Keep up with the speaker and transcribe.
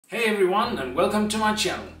Hey everyone, and welcome to my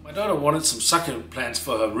channel. My daughter wanted some succulent plants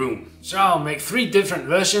for her room, so I'll make 3 different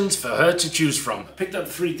versions for her to choose from. I picked up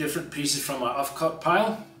 3 different pieces from my off-cut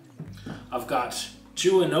pile. I've got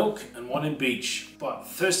 2 in oak and 1 in beech. But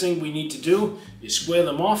first thing we need to do is square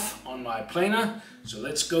them off on my planer, so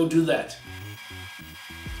let's go do that.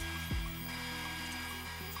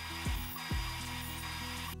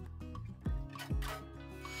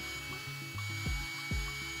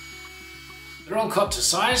 They're all cut to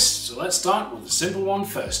size, so let's start with the simple one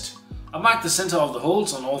first. I marked the center of the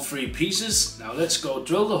holes on all 3 pieces. Now let's go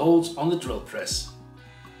drill the holes on the drill press.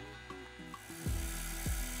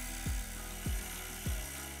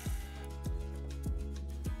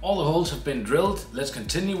 All the holes have been drilled. Let's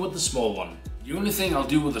continue with the small one. The only thing I'll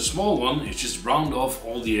do with the small one is just round off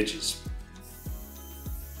all the edges.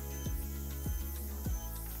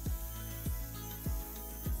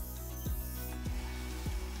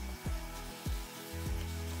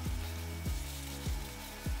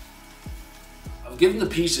 I've given the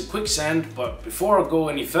piece a quick sand, but before I go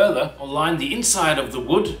any further, I'll line the inside of the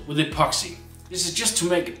wood with epoxy. This is just to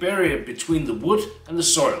make a barrier between the wood and the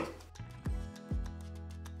soil.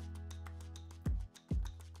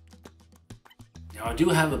 Now I do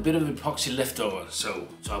have a bit of epoxy left over, so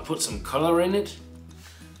I'll put some color in it,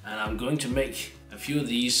 and I'm going to make a few of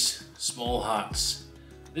these small hearts.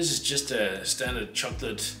 This is just a standard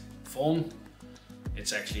chocolate form.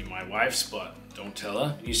 It's actually my wife's, but don't tell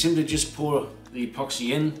her. You simply just pour the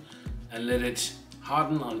epoxy in and let it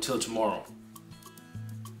harden until tomorrow.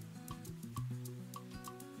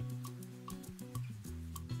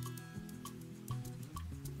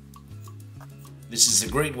 This is a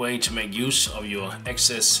great way to make use of your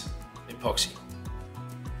excess epoxy.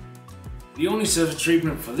 The only surface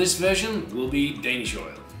treatment for this version will be Danish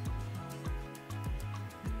oil.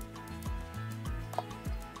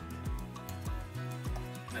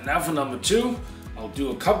 And now for number 2, I'll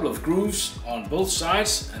do a couple of grooves on both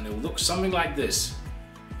sides and it will look something like this.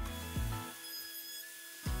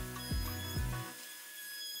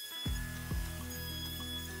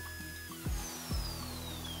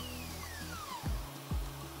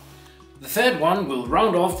 The third one will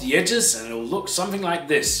round off the edges and it will look something like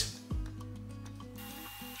this.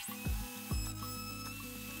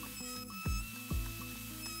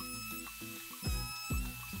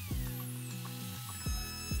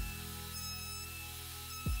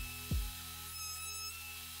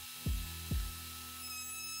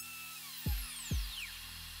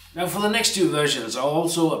 Now for the next 2 versions, I'll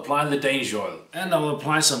also apply the Danish oil, and I'll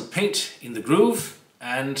apply some paint in the groove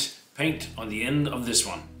and paint on the end of this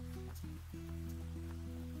one.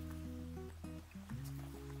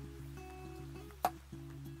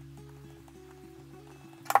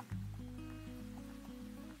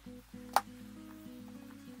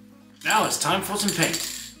 Now it's time for some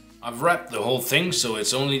paint. I've wrapped the whole thing so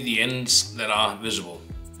it's only the ends that are visible.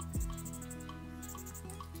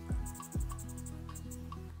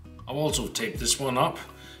 I've also taped this one up,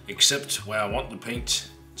 except where I want the paint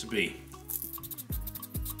to be.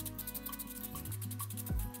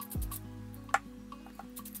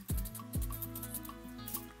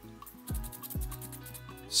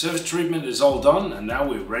 Surface treatment is all done, and now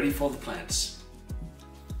we're ready for the plants.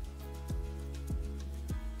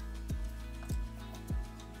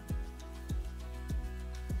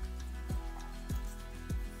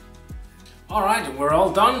 Alright, and we're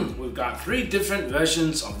all done. We've got 3 different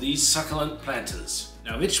versions of these succulent planters.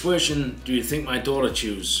 Now which version do you think my daughter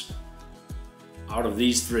chose out of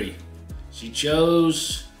these 3? She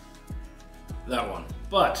chose that one.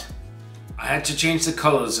 But I had to change the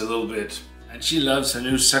colors a little bit, and she loves her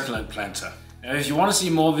new succulent planter. Now if you want to see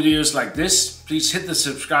more videos like this, please hit the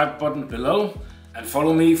subscribe button below and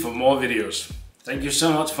follow me for more videos. Thank you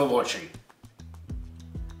so much for watching.